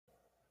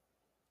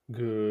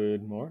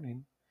Good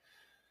morning.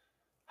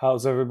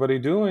 How's everybody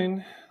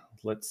doing?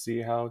 Let's see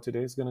how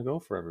today's going to go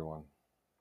for everyone.